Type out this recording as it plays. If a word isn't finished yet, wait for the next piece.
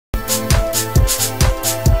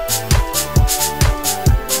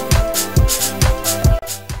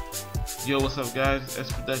what's up guys,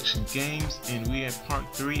 S Production Games, and we at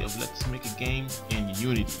part 3 of Let's Make a Game in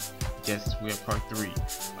Unity. Yes, we're at part 3.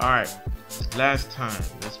 Alright, last time,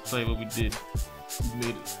 let's play what we did. We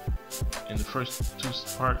made it in the first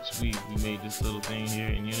 2 parts. We made this little thing here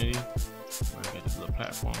in Unity. We got this little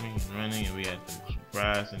platforming and running, and we had some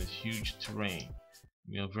grass and this huge terrain.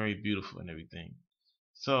 Very beautiful and everything.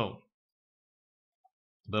 So,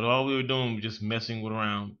 but all we were doing was just messing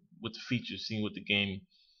around with the features, seeing what the game,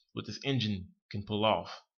 what this engine can pull off,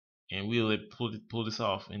 and we'll pull this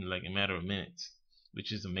off in like a matter of minutes,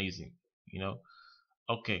 which is amazing.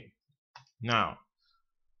 Okay, now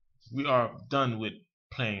we are done with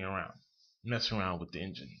playing around, messing around with the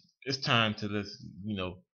engine. It's time to let's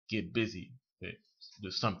get busy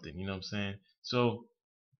with something. You know what I'm saying? So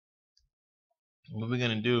what we're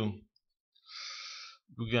gonna do,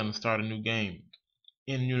 we're gonna start a new game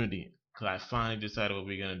in Unity, because I finally decided what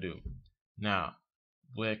we're gonna do. Now,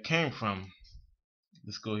 where it came from,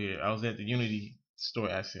 let's go here. I was at the Unity store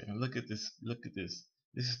asset, and look at this.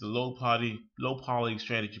 This is the low poly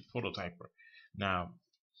strategy prototyper. Now,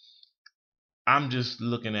 I'm just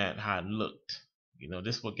looking at how it looked.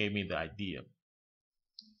 This is what gave me the idea.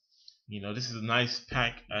 This is a nice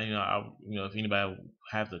pack. If anybody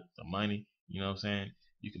have the money, what I'm saying,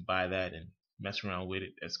 you can buy that and mess around with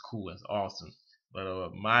it. That's cool. That's awesome.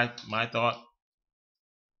 But my thought,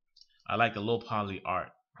 I like the low poly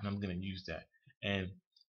art, and I'm gonna use that.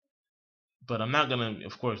 But I'm not gonna,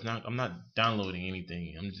 of course, I'm not downloading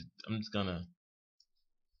anything. I'm just gonna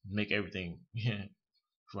make everything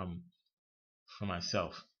from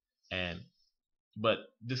myself.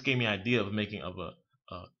 But this gave me an idea of making a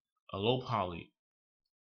low poly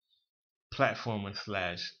platformer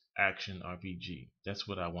 / action RPG. That's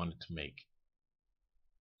what I wanted to make.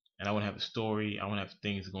 And I want to have a story. I want to have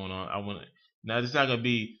things going on. Now it's not gonna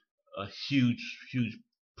be a huge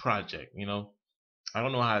project. I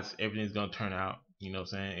don't know how everything's gonna turn out. What I'm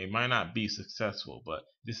saying? It might not be successful, but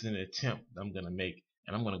this is an attempt I'm gonna make,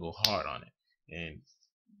 and I'm gonna go hard on it.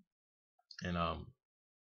 And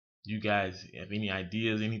you guys have any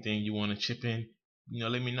ideas, anything you want to chip in,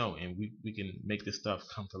 let me know, and we can make this stuff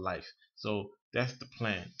come to life. So that's the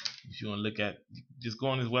plan. If you want to look at, just go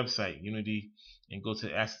on this website Unity and go to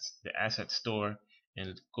the asset store,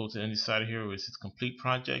 and go to any side here where it says complete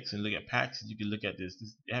projects, and look at packs. You can look at this.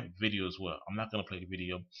 They have a video as well. I'm not gonna play the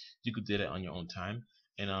video. You could do that on your own time,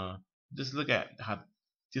 and just look at it,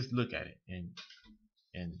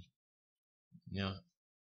 and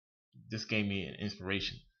this gave me an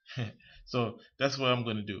inspiration. So that's what I'm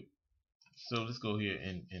gonna do. So let's go here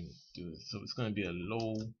and do this. So it's gonna be a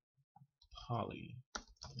low poly.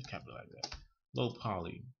 Let me capitalize that. Low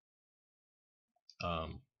poly. Oh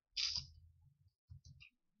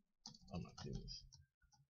my goodness.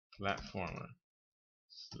 Platformer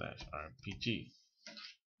 / RPG.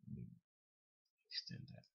 Extend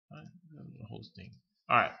that. Alright, the whole thing.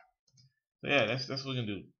 Alright. So yeah, that's what we're gonna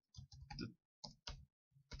do. The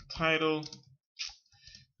title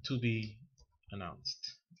to be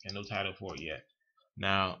announced. And no title for it yet.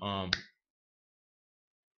 Now,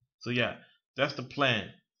 so yeah, that's the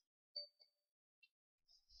plan.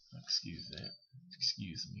 Excuse that.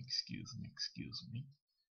 Excuse me.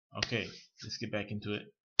 Okay, let's get back into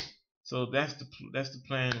it. So that's the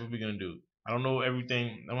plan. What we're gonna do. I don't know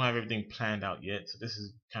everything. I don't have everything planned out yet. So this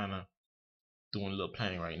is kind of doing a little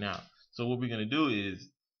planning right now. So what we're gonna do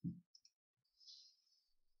is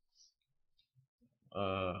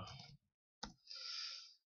we're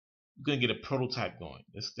gonna get a prototype going.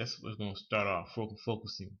 That's what's gonna start off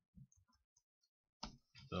focusing.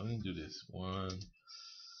 So I'm gonna do this one.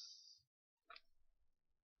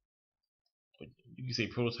 You can say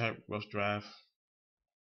prototype, rough draft.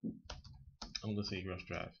 I'm gonna say rough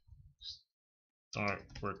draft. Start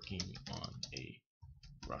working on a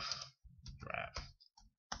rough draft.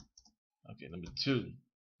 Okay, number 2.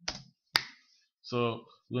 So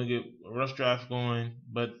we're gonna get a rough draft going,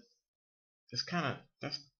 but it's kind of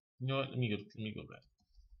you know what? Let me go back.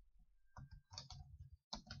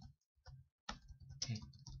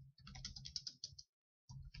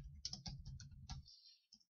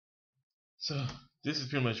 So this is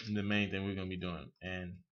pretty much the main thing we're gonna be doing,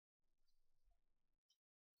 and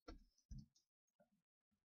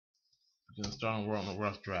we're gonna start on a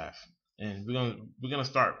rough draft, and we're gonna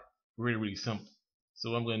start really simple.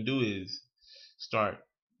 So what I'm gonna do is start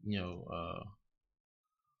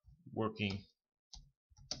working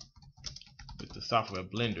with the software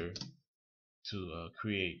Blender to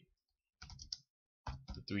create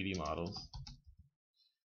the 3D models.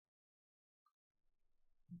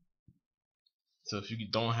 So if you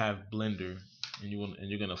don't have Blender and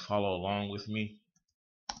you're gonna follow along with me,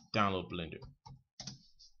 download Blender.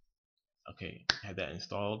 Okay, have that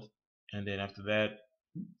installed, and then after that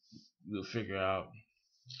we'll figure out,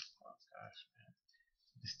 oh gosh man,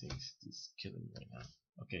 this thing's just killing me right now.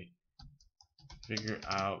 Okay, figure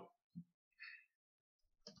out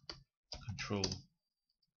control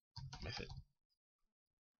method.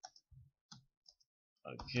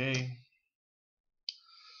 Okay,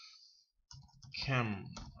 camera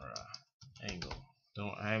angle.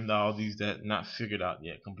 I have all these that not figured out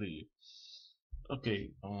yet completely.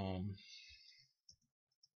 Okay,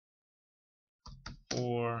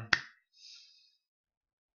 for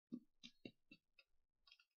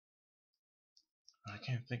I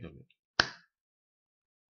can't think of it.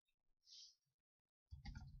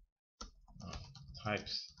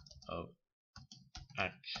 Types of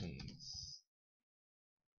actions.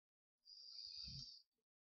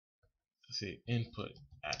 Let's see, input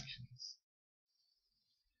actions.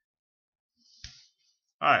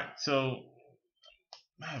 Alright, so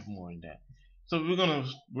I have more than that. So we're gonna,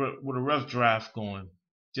 with a rough draft going,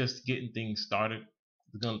 just getting things started.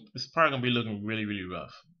 It's probably gonna be looking really, really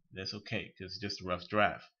rough. That's okay, because it's just a rough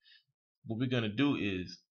draft. What we're gonna do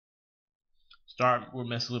is we're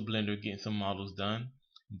messing with Blender, getting some models done,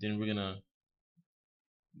 and then we're gonna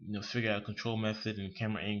figure out control method and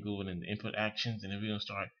camera angle and the input actions, and then we're gonna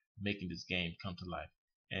start making this game come to life.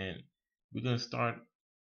 And we're gonna start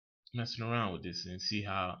messing around with this and see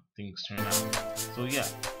how things turn out. So yeah,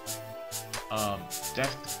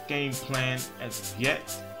 that's the game plan as of yet,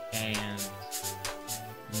 and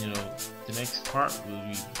the next part will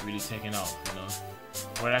be really taking off.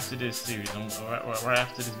 Right after this series, right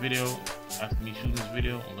after this video, after me shooting this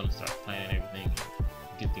video, I'm gonna start planning everything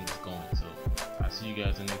and get things going. So I'll see you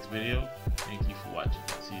guys in the next video. Thank you for watching.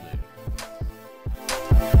 See you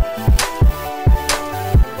later.